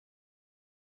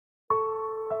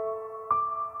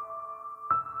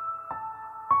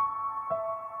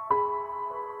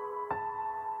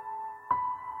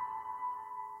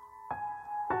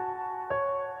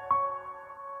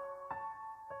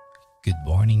Good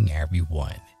morning,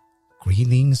 everyone.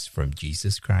 Greetings from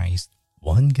Jesus Christ,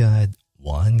 one God,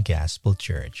 one Gospel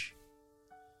Church.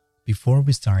 Before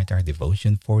we start our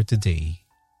devotion for today,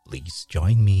 please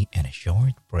join me in a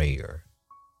short prayer.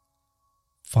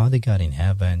 Father God in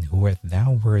heaven, who art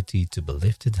thou worthy to be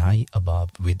lifted high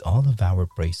above with all of our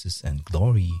praises and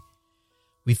glory,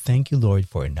 we thank you, Lord,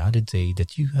 for another day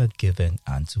that you have given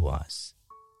unto us.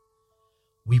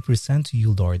 We present to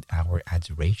you, Lord, our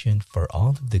adoration for all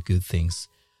of the good things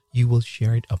you will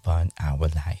share upon our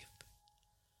life.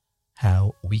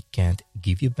 How we can't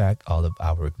give you back all of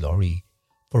our glory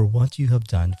for what you have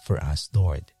done for us,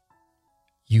 Lord.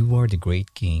 You are the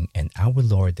great King and our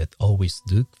Lord that always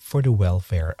look for the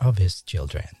welfare of his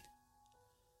children.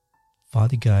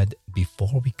 Father God,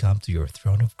 before we come to your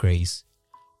throne of grace,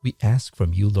 we ask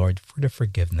from you, Lord, for the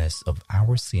forgiveness of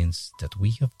our sins that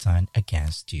we have done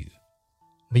against you.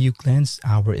 May you cleanse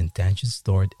our intentions,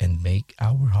 Lord, and make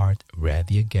our heart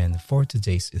ready again for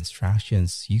today's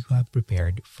instructions you have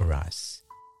prepared for us.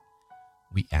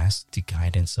 We ask the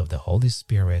guidance of the Holy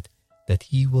Spirit that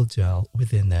he will dwell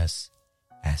within us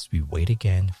as we wait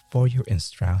again for your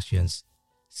instructions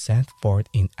set forth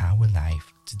in our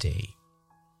life today.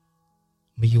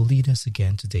 May you lead us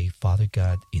again today, Father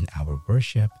God, in our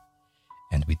worship,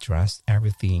 and we trust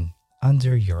everything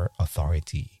under your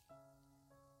authority.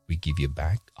 We give you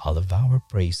back all of our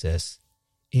praises.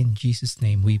 In Jesus'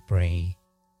 name we pray.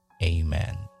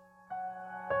 Amen.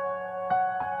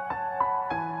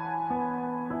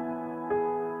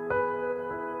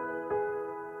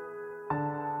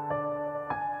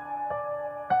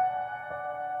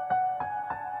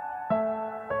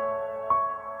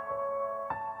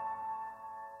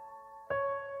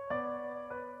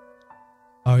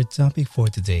 Our topic for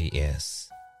today is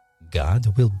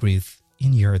God will breathe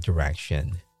in your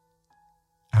direction.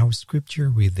 Our scripture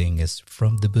reading is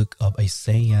from the book of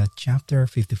Isaiah chapter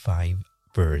 55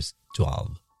 verse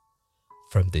 12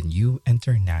 from the New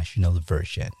International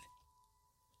Version.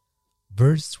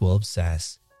 Verse 12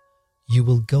 says, "You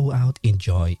will go out in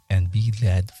joy and be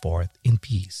led forth in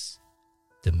peace.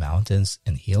 The mountains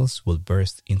and hills will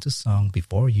burst into song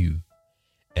before you,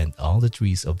 and all the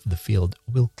trees of the field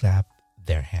will clap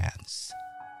their hands."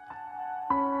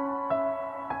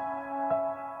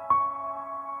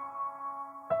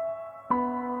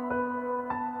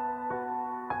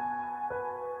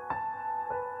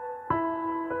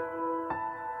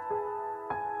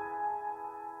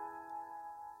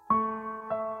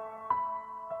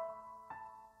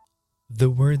 The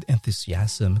word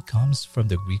enthusiasm comes from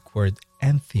the Greek word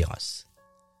entheos.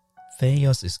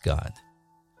 Theos is God.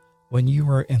 When you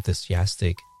are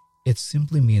enthusiastic, it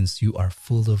simply means you are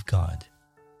full of God.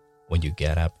 When you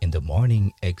get up in the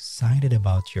morning excited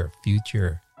about your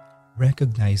future,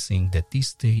 recognizing that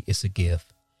this day is a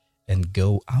gift, and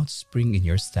go out spring in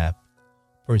your step,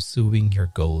 pursuing your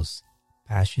goals,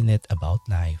 passionate about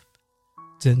life,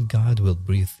 then God will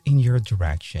breathe in your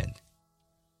direction.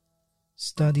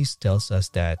 Studies tells us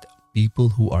that people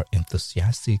who are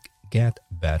enthusiastic get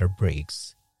better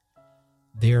breaks.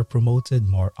 They are promoted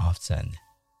more often.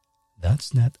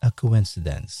 That's not a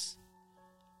coincidence.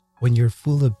 When you're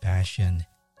full of passion,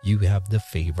 you have the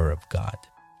favor of God.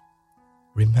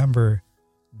 Remember,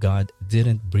 God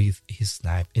didn't breathe his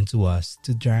life into us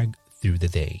to drag through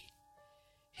the day.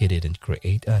 He didn't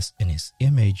create us in his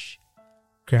image,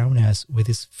 crown us with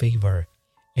his favor,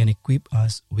 and equip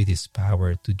us with his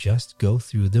power to just go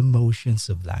through the motions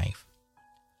of life.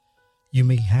 You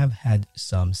may have had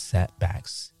some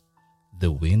setbacks.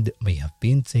 The wind may have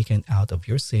been taken out of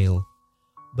your sail,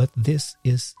 but this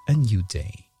is a new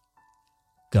day.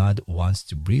 God wants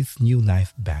to breathe new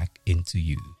life back into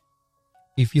you.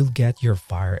 If you'll get your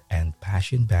fire and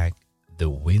passion back, the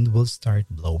wind will start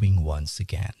blowing once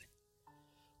again.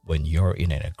 When you're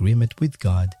in an agreement with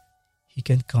God, he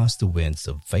can cause the winds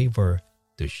of favor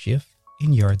to shift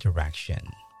in your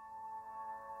direction.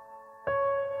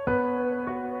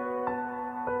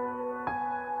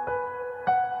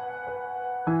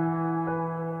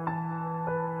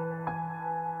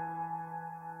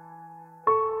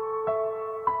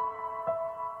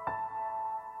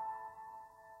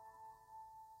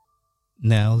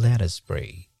 Now let us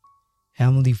pray.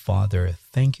 Heavenly Father,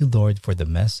 thank you, Lord, for the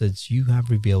message you have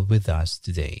revealed with us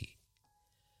today.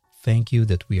 Thank you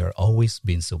that we are always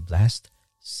being so blessed,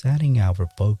 setting our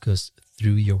focus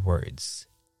through your words.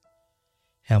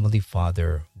 Heavenly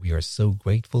Father, we are so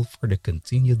grateful for the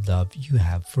continued love you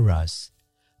have for us,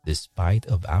 despite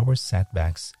of our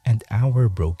setbacks and our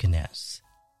brokenness.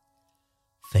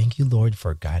 Thank you, Lord,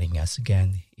 for guiding us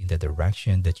again in the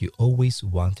direction that you always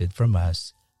wanted from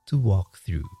us to walk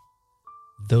through.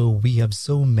 Though we have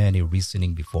so many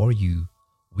reasoning before you,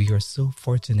 we are so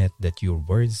fortunate that your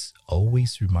words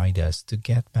always remind us to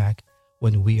get back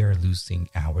when we are losing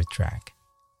our track.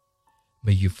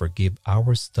 May you forgive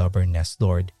our stubbornness,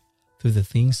 Lord, through the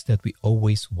things that we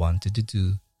always wanted to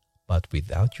do, but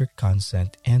without your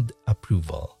consent and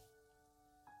approval.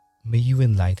 May you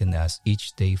enlighten us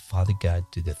each day, Father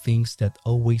God, to the things that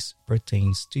always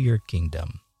pertains to your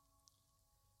kingdom.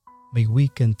 May we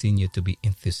continue to be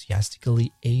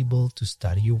enthusiastically able to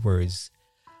study your words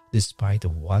despite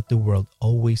of what the world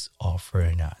always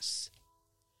offers us.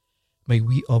 May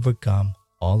we overcome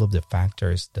all of the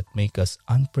factors that make us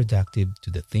unproductive to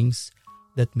the things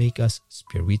that make us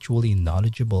spiritually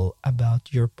knowledgeable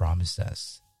about your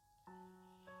promises.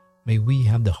 May we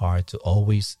have the heart to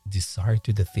always desire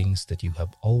to the things that you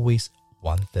have always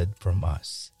wanted from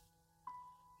us.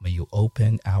 May you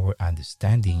open our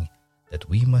understanding that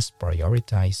we must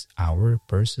prioritize our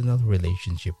personal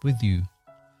relationship with you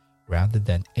rather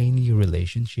than any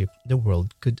relationship the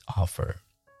world could offer.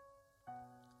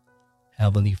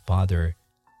 Heavenly Father,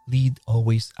 lead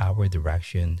always our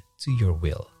direction to your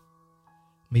will.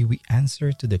 May we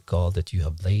answer to the call that you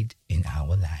have laid in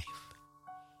our life.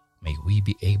 May we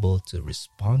be able to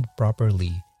respond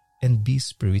properly and be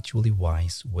spiritually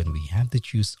wise when we have to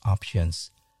choose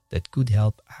options that could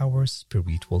help our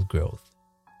spiritual growth.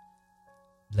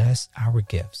 Bless our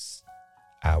gifts,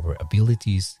 our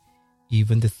abilities,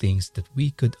 even the things that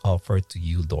we could offer to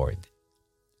you, Lord.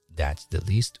 That's the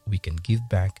least we can give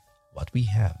back what we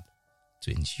have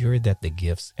to ensure that the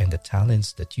gifts and the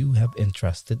talents that you have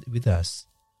entrusted with us,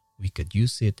 we could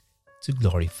use it to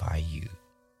glorify you.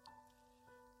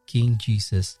 King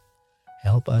Jesus,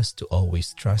 help us to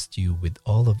always trust you with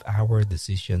all of our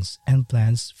decisions and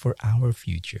plans for our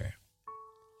future.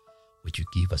 Would you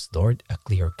give us, Lord, a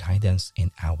clear guidance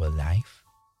in our life?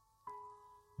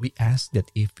 We ask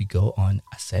that if we go on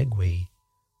a segue,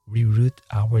 reroute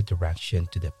our direction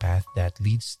to the path that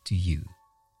leads to you.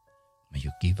 May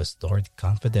you give us, Lord,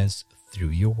 confidence through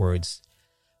your words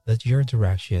that your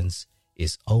directions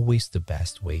is always the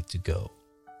best way to go.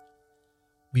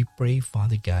 We pray,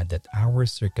 Father God, that our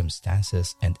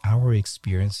circumstances and our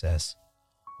experiences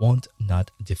won't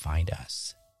not define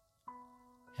us.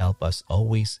 Help us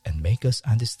always and make us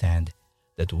understand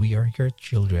that we are your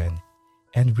children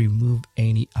and remove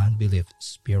any unbelief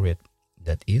spirit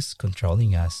that is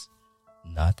controlling us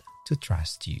not to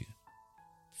trust you.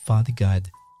 Father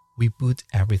God, we put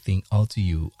everything all to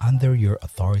you under your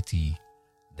authority,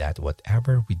 that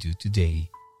whatever we do today,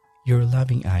 your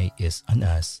loving eye is on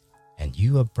us, and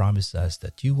you have promised us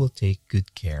that you will take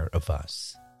good care of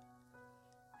us.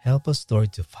 Help us,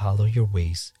 Lord, to follow your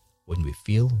ways when we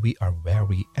feel we are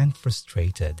weary and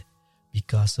frustrated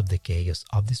because of the chaos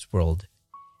of this world,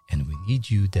 and we need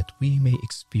you that we may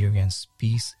experience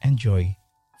peace and joy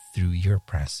through your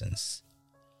presence.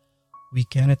 We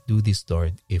cannot do this,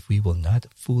 Lord, if we will not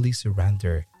fully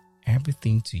surrender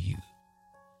everything to you.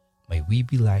 May we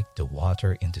be like the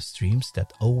water in the streams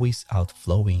that always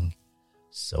outflowing,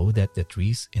 so that the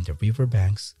trees in the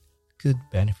riverbanks could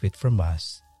benefit from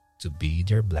us to be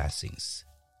their blessings.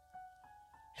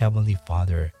 Heavenly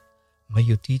Father, may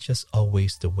you teach us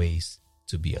always the ways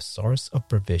to be a source of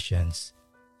provisions,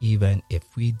 even if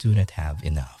we do not have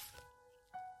enough.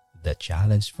 The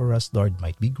challenge for us, Lord,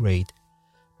 might be great,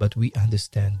 but we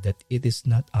understand that it is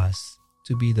not us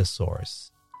to be the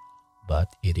source,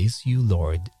 but it is you,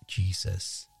 Lord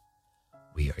Jesus.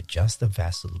 We are just a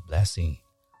vessel blessing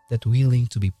that willing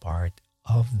to be part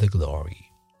of the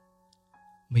glory.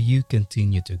 May you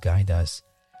continue to guide us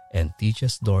and teach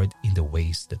us, Lord, in the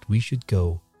ways that we should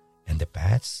go and the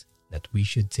paths that we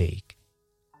should take.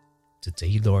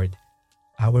 Today, Lord,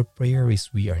 our prayer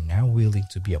is we are now willing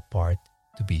to be a part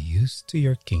to be used to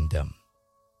your kingdom.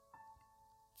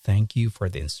 Thank you for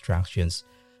the instructions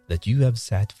that you have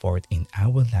set forth in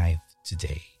our life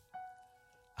today.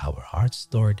 Our hearts,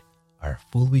 Lord, are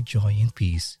full with joy and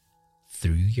peace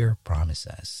through your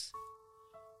promises.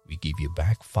 We give you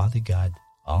back, Father God,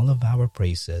 all of our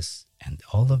praises and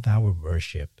all of our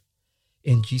worship.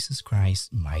 In Jesus Christ's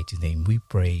mighty name we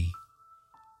pray.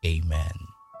 Amen.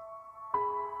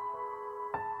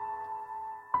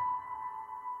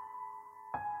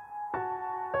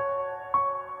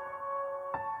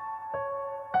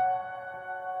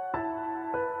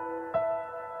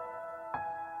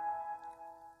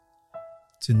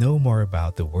 To know more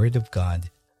about the Word of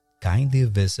God, kindly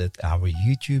visit our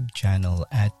YouTube channel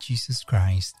at Jesus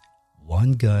Christ,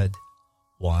 One God,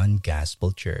 One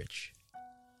Gospel Church.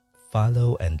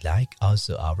 Follow and like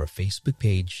also our Facebook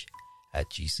page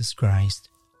at Jesus Christ,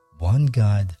 One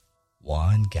God,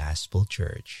 One Gospel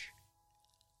Church.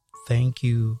 Thank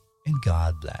you and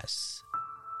God bless.